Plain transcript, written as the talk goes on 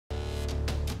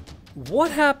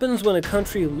What happens when a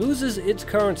country loses its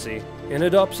currency and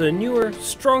adopts a newer,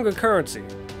 stronger currency?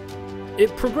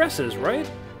 It progresses, right?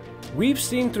 We've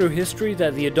seen through history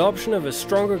that the adoption of a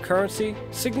stronger currency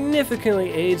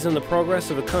significantly aids in the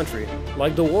progress of a country,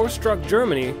 like the war-struck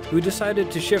Germany, who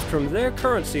decided to shift from their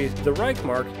currency, the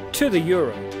Reichsmark, to the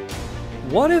euro.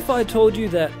 What if I told you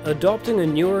that adopting a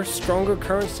newer, stronger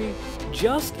currency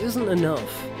just isn't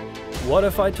enough? What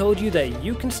if I told you that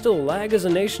you can still lag as a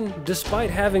nation despite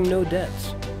having no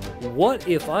debts? What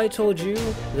if I told you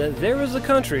that there is a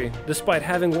country, despite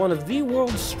having one of the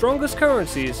world's strongest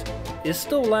currencies, is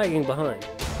still lagging behind?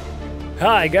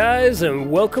 Hi guys,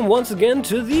 and welcome once again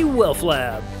to the Wealth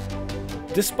Lab.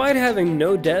 Despite having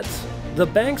no debts, the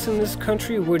banks in this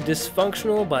country were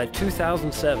dysfunctional by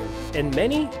 2007, and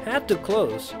many had to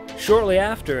close. Shortly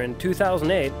after, in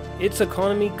 2008, its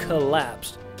economy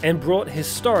collapsed and brought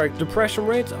historic depression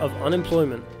rates of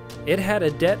unemployment. It had a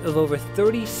debt of over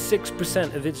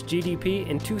 36% of its GDP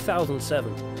in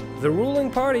 2007. The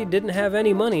ruling party didn't have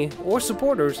any money or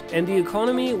supporters, and the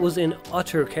economy was in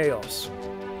utter chaos.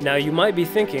 Now you might be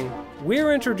thinking,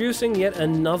 we're introducing yet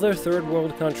another third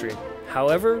world country.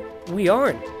 However, we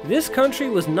aren't. This country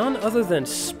was none other than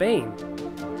Spain.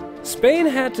 Spain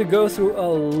had to go through a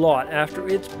lot after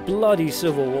its bloody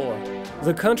civil war.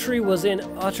 The country was in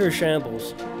utter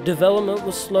shambles, development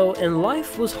was slow, and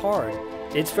life was hard.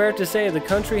 It's fair to say the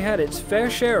country had its fair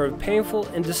share of painful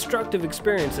and destructive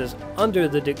experiences under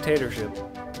the dictatorship.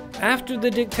 After the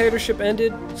dictatorship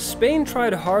ended, Spain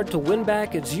tried hard to win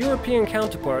back its European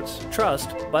counterparts'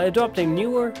 trust by adopting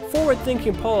newer,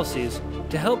 forward-thinking policies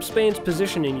to help Spain's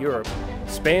position in Europe.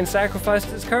 Spain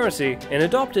sacrificed its currency and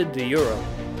adopted the euro.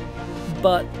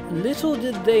 But little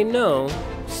did they know,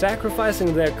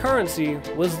 sacrificing their currency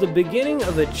was the beginning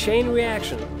of a chain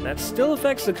reaction that still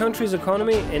affects the country's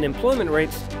economy and employment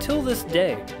rates till this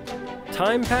day.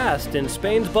 Time passed and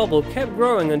Spain's bubble kept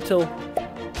growing until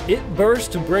it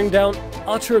burst to bring down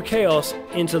utter chaos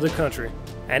into the country.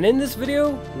 And in this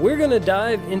video, we're gonna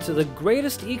dive into the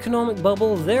greatest economic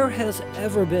bubble there has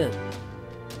ever been.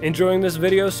 Enjoying this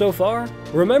video so far?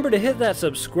 Remember to hit that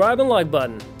subscribe and like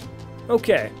button.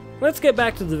 Okay, let's get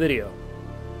back to the video.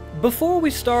 Before we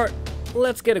start,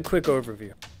 let's get a quick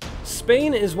overview.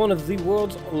 Spain is one of the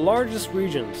world's largest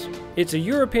regions. It's a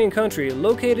European country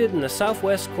located in the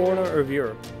southwest corner of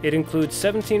Europe. It includes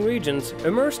 17 regions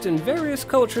immersed in various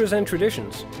cultures and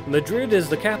traditions. Madrid is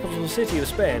the capital city of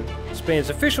Spain. Spain's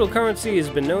official currency has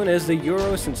been known as the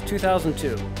euro since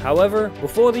 2002. However,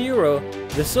 before the euro,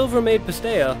 the silver-made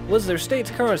pastilla was their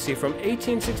state's currency from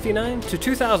 1869 to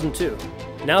 2002.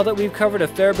 Now that we've covered a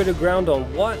fair bit of ground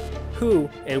on what, who,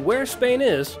 and where Spain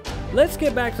is, let's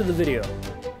get back to the video.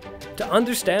 To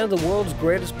understand the world's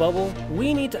greatest bubble,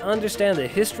 we need to understand the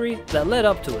history that led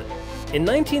up to it. In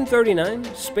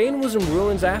 1939, Spain was in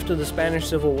ruins after the Spanish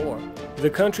Civil War. The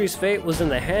country's fate was in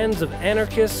the hands of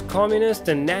anarchists, communists,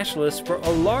 and nationalists for a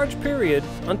large period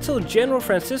until General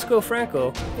Francisco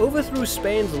Franco overthrew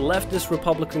Spain's leftist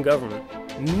Republican government.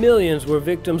 Millions were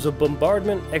victims of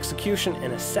bombardment, execution,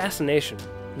 and assassination.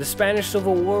 The Spanish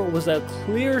Civil War was a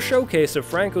clear showcase of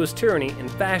Franco's tyranny and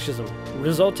fascism,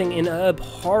 resulting in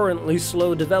abhorrently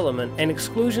slow development and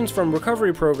exclusions from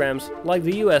recovery programs like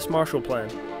the US Marshall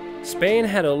Plan. Spain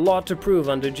had a lot to prove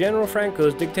under General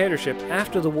Franco's dictatorship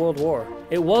after the World War.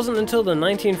 It wasn't until the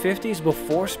 1950s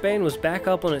before Spain was back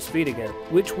up on its feet again,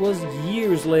 which was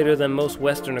years later than most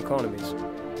Western economies.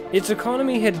 Its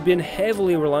economy had been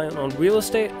heavily reliant on real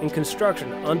estate and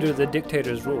construction under the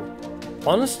dictator's rule.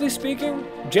 Honestly speaking,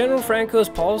 General Franco's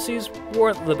policies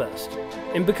weren't the best.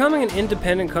 In becoming an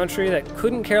independent country that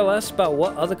couldn't care less about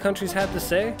what other countries had to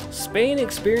say, Spain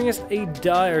experienced a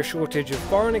dire shortage of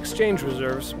foreign exchange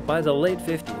reserves by the late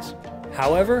 50s.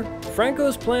 However,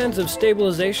 Franco's plans of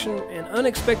stabilization and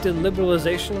unexpected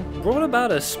liberalization brought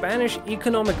about a Spanish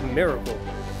economic miracle.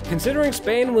 Considering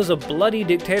Spain was a bloody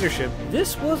dictatorship,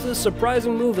 this was a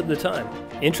surprising move at the time.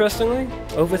 Interestingly,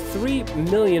 over 3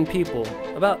 million people,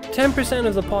 about 10%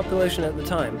 of the population at the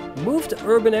time, moved to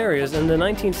urban areas in the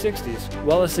 1960s,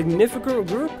 while a significant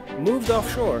group moved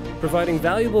offshore, providing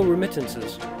valuable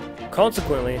remittances.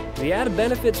 Consequently, the added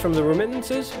benefits from the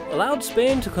remittances allowed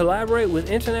Spain to collaborate with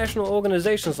international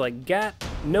organizations like GATT,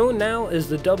 known now as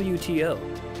the WTO.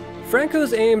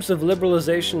 Franco's aims of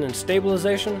liberalization and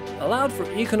stabilization allowed for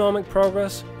economic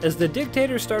progress as the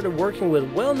dictator started working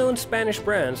with well-known Spanish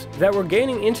brands that were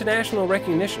gaining international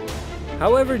recognition.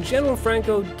 However, General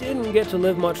Franco didn't get to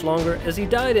live much longer as he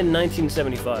died in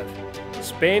 1975.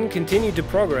 Spain continued to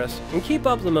progress and keep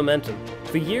up the momentum.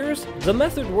 For years, the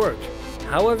method worked.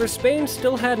 However, Spain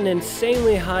still had an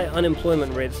insanely high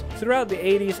unemployment rates throughout the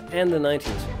 80s and the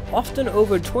 90s, often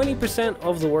over 20%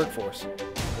 of the workforce.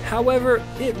 However,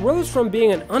 it rose from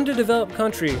being an underdeveloped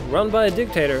country run by a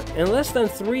dictator in less than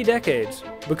 3 decades,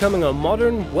 becoming a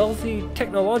modern, wealthy,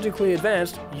 technologically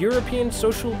advanced European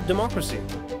social democracy.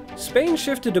 Spain's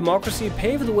shift to democracy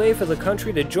paved the way for the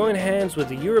country to join hands with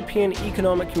the European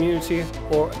Economic Community,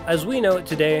 or as we know it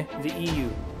today, the EU.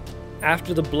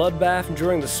 After the bloodbath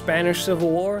during the Spanish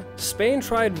Civil War, Spain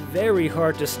tried very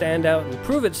hard to stand out and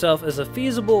prove itself as a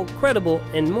feasible, credible,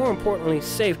 and more importantly,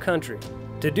 safe country.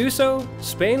 To do so,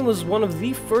 Spain was one of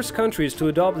the first countries to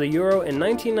adopt the euro in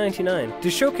 1999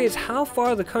 to showcase how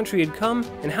far the country had come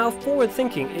and how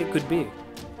forward-thinking it could be.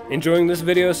 Enjoying this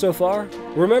video so far?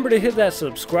 Remember to hit that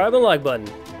subscribe and like button.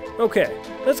 Okay,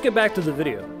 let's get back to the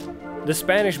video. The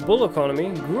Spanish bull economy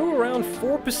grew around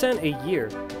 4% a year,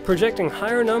 projecting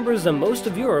higher numbers than most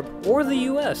of Europe or the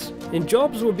US, and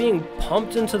jobs were being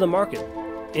pumped into the market.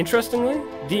 Interestingly,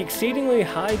 the exceedingly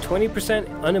high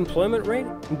 20% unemployment rate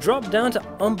dropped down to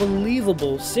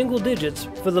unbelievable single digits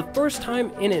for the first time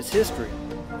in its history.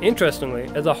 Interestingly,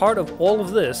 at the heart of all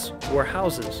of this were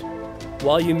houses.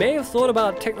 While you may have thought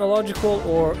about technological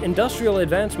or industrial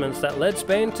advancements that led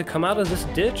Spain to come out of this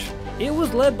ditch, it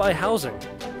was led by housing.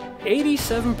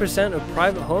 87% of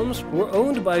private homes were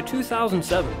owned by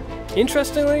 2007.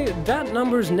 Interestingly, that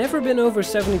number's never been over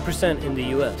 70% in the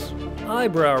US.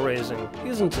 Eyebrow raising,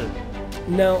 isn't it?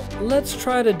 Now, let's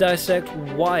try to dissect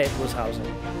why it was housing.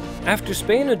 After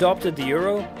Spain adopted the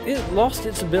euro, it lost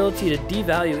its ability to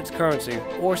devalue its currency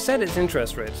or set its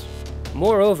interest rates.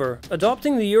 Moreover,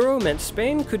 adopting the euro meant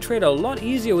Spain could trade a lot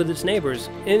easier with its neighbors,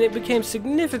 and it became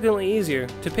significantly easier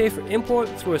to pay for import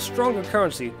through a stronger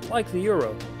currency like the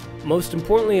euro. Most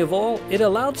importantly of all, it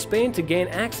allowed Spain to gain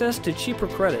access to cheaper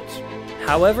credits.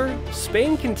 However,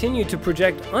 Spain continued to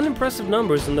project unimpressive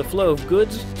numbers in the flow of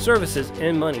goods, services,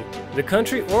 and money. The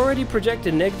country already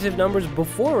projected negative numbers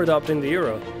before adopting the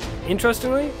euro.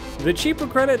 Interestingly, the cheaper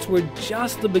credits were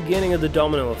just the beginning of the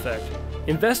domino effect.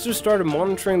 Investors started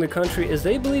monitoring the country as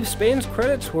they believed Spain's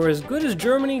credits were as good as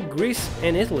Germany, Greece,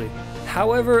 and Italy.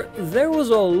 However, there was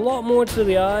a lot more to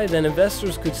the eye than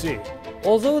investors could see.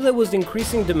 Although there was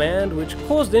increasing demand which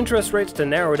caused interest rates to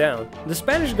narrow down, the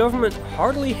Spanish government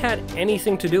hardly had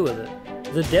anything to do with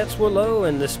it. The debts were low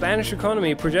and the Spanish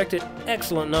economy projected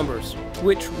excellent numbers,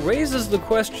 which raises the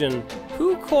question,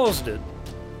 who caused it?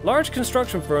 Large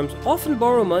construction firms often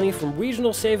borrow money from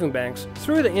regional saving banks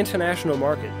through the international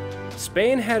market.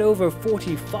 Spain had over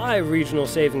 45 regional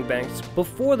saving banks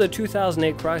before the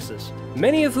 2008 crisis,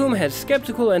 many of whom had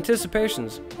skeptical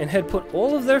anticipations and had put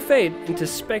all of their fate into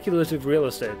speculative real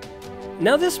estate.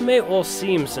 Now this may all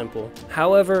seem simple,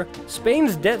 however,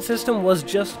 Spain's debt system was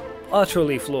just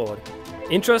utterly flawed.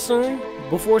 Interestingly,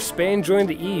 before Spain joined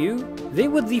the EU, they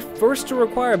were the first to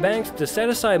require banks to set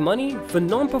aside money for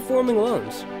non-performing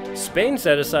loans. Spain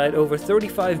set aside over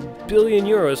 35 billion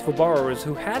euros for borrowers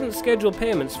who hadn't scheduled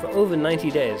payments for over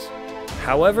 90 days.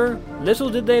 However, little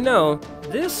did they know,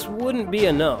 this wouldn't be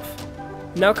enough.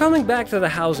 Now coming back to the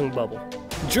housing bubble.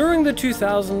 During the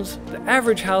 2000s, the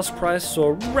average house price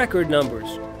saw record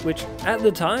numbers, which at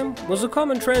the time was a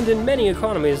common trend in many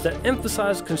economies that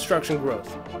emphasized construction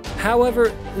growth.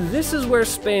 However, this is where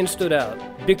Spain stood out.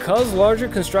 Because larger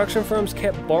construction firms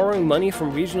kept borrowing money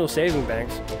from regional saving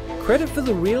banks, credit for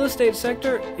the real estate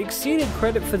sector exceeded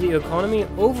credit for the economy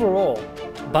overall.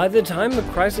 By the time the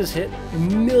crisis hit,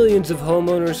 millions of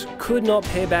homeowners could not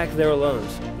pay back their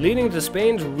loans, leading to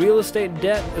Spain's real estate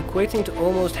debt equating to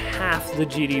almost half the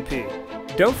GDP.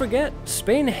 Don't forget,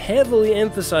 Spain heavily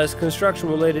emphasized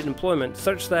construction-related employment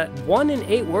such that 1 in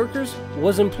 8 workers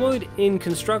was employed in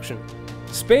construction.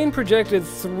 Spain projected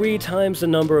 3 times the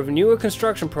number of newer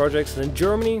construction projects than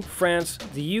Germany, France,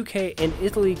 the UK, and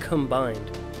Italy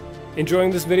combined.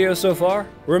 Enjoying this video so far?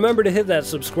 Remember to hit that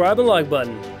subscribe and like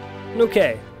button.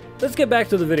 Okay, let's get back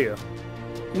to the video.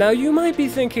 Now you might be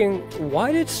thinking,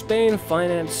 why did Spain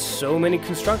finance so many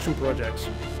construction projects?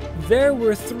 There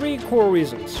were 3 core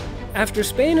reasons. After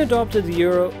Spain adopted the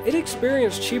euro, it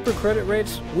experienced cheaper credit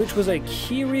rates, which was a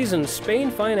key reason Spain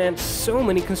financed so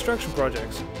many construction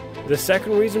projects. The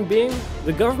second reason being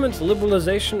the government's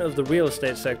liberalization of the real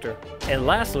estate sector. And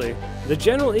lastly, the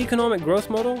general economic growth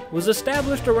model was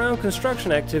established around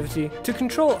construction activity to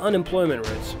control unemployment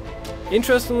rates.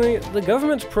 Interestingly, the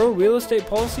government's pro-real estate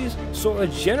policies saw a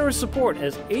generous support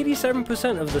as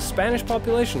 87% of the Spanish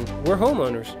population were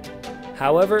homeowners.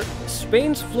 However,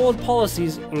 Spain's flawed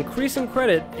policies, increasing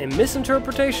credit, and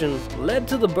misinterpretation led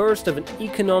to the burst of an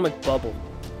economic bubble.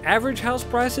 average house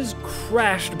prices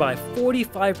crashed by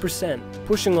 45%,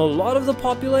 pushing a lot of the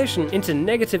population into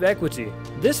negative equity.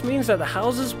 This means that the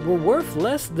houses were worth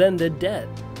less than the debt.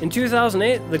 In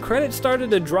 2008, the credit started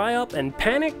to dry up and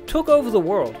panic took over the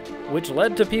world, which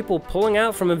led to people pulling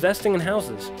out from investing in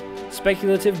houses.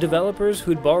 Speculative developers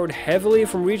who'd borrowed heavily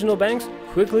from regional banks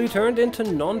quickly turned into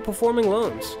non-performing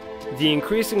loans. The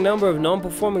increasing number of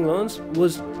non-performing loans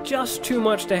was just too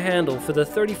much to handle for the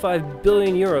 35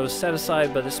 billion euros set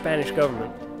aside by the Spanish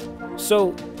government.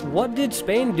 So, what did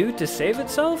Spain do to save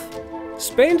itself?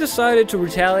 Spain decided to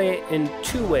retaliate in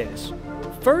two ways.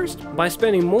 First, by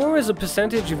spending more as a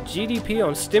percentage of GDP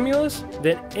on stimulus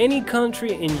than any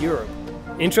country in Europe.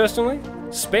 Interestingly,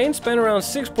 Spain spent around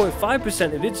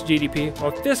 6.5% of its GDP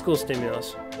on fiscal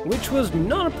stimulus, which was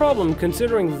not a problem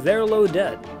considering their low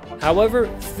debt. However,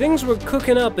 things were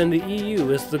cooking up in the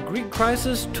EU as the Greek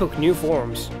crisis took new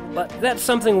forms, but that's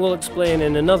something we'll explain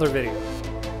in another video.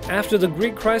 After the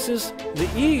Greek crisis, the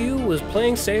EU was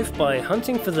playing safe by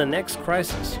hunting for the next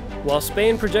crisis. While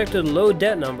Spain projected low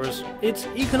debt numbers, its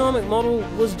economic model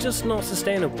was just not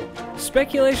sustainable.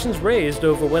 Speculations raised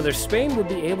over whether Spain would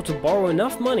be able to borrow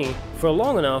enough money for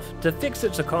long enough to fix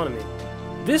its economy.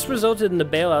 This resulted in the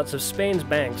bailouts of Spain's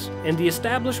banks and the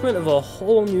establishment of a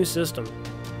whole new system.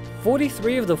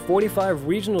 43 of the 45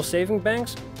 regional saving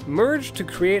banks merged to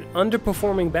create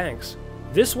underperforming banks.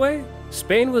 This way,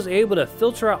 Spain was able to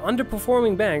filter out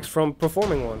underperforming banks from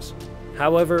performing ones.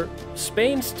 However,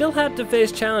 Spain still had to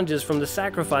face challenges from the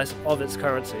sacrifice of its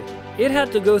currency. It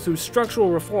had to go through structural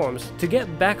reforms to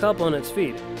get back up on its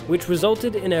feet, which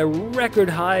resulted in a record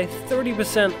high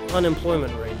 30%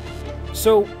 unemployment rate.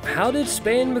 So, how did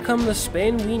Spain become the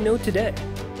Spain we know today?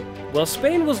 Well,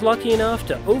 Spain was lucky enough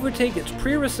to overtake its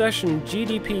pre-recession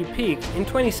GDP peak in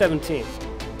 2017.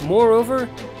 Moreover,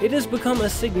 it has become a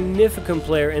significant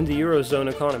player in the eurozone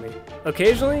economy.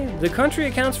 Occasionally, the country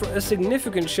accounts for a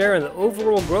significant share in the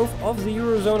overall growth of the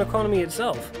eurozone economy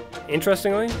itself.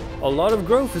 Interestingly, a lot of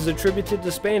growth is attributed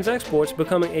to Spain's exports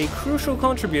becoming a crucial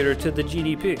contributor to the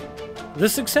GDP. The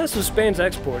success of Spain's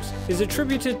exports is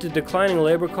attributed to declining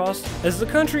labor costs as the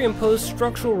country imposed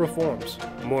structural reforms.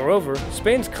 Moreover,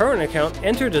 Spain's current account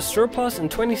entered a surplus in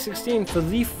 2016 for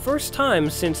the first time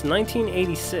since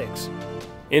 1986.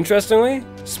 Interestingly,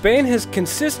 Spain has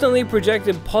consistently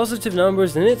projected positive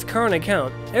numbers in its current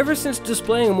account ever since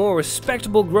displaying a more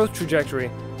respectable growth trajectory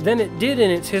than it did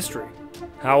in its history.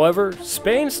 However,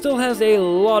 Spain still has a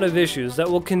lot of issues that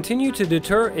will continue to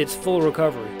deter its full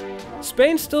recovery.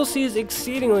 Spain still sees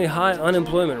exceedingly high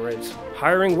unemployment rates.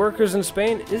 Hiring workers in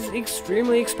Spain is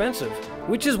extremely expensive,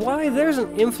 which is why there's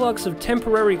an influx of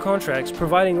temporary contracts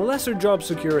providing lesser job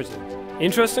security.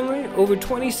 Interestingly, over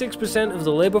 26% of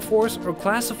the labor force are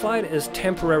classified as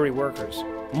temporary workers.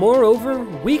 Moreover,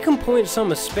 we can point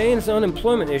some of Spain's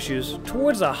unemployment issues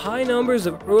towards the high numbers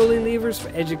of early leavers for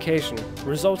education,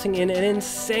 resulting in an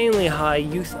insanely high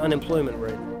youth unemployment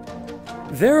rate.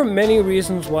 There are many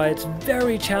reasons why it's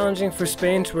very challenging for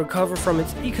Spain to recover from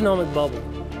its economic bubble.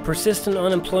 Persistent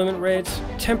unemployment rates,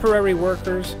 temporary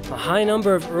workers, a high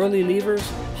number of early leavers,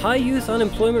 high youth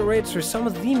unemployment rates are some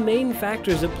of the main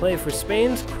factors at play for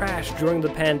Spain's crash during the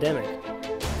pandemic.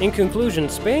 In conclusion,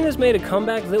 Spain has made a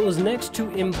comeback that was next to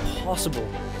impossible,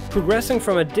 progressing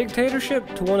from a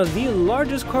dictatorship to one of the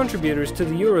largest contributors to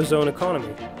the eurozone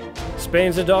economy.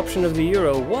 Spain's adoption of the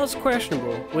euro was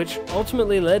questionable, which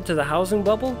ultimately led to the housing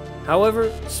bubble.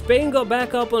 However, Spain got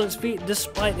back up on its feet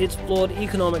despite its flawed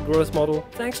economic growth model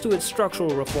thanks to its structural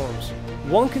reforms.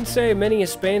 One can say many of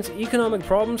Spain's economic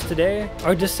problems today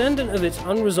are descendant of its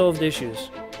unresolved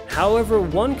issues. However,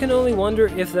 one can only wonder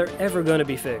if they're ever going to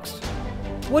be fixed.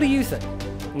 What do you think?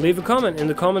 Leave a comment in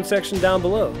the comment section down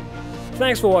below.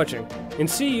 Thanks for watching, and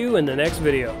see you in the next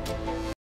video.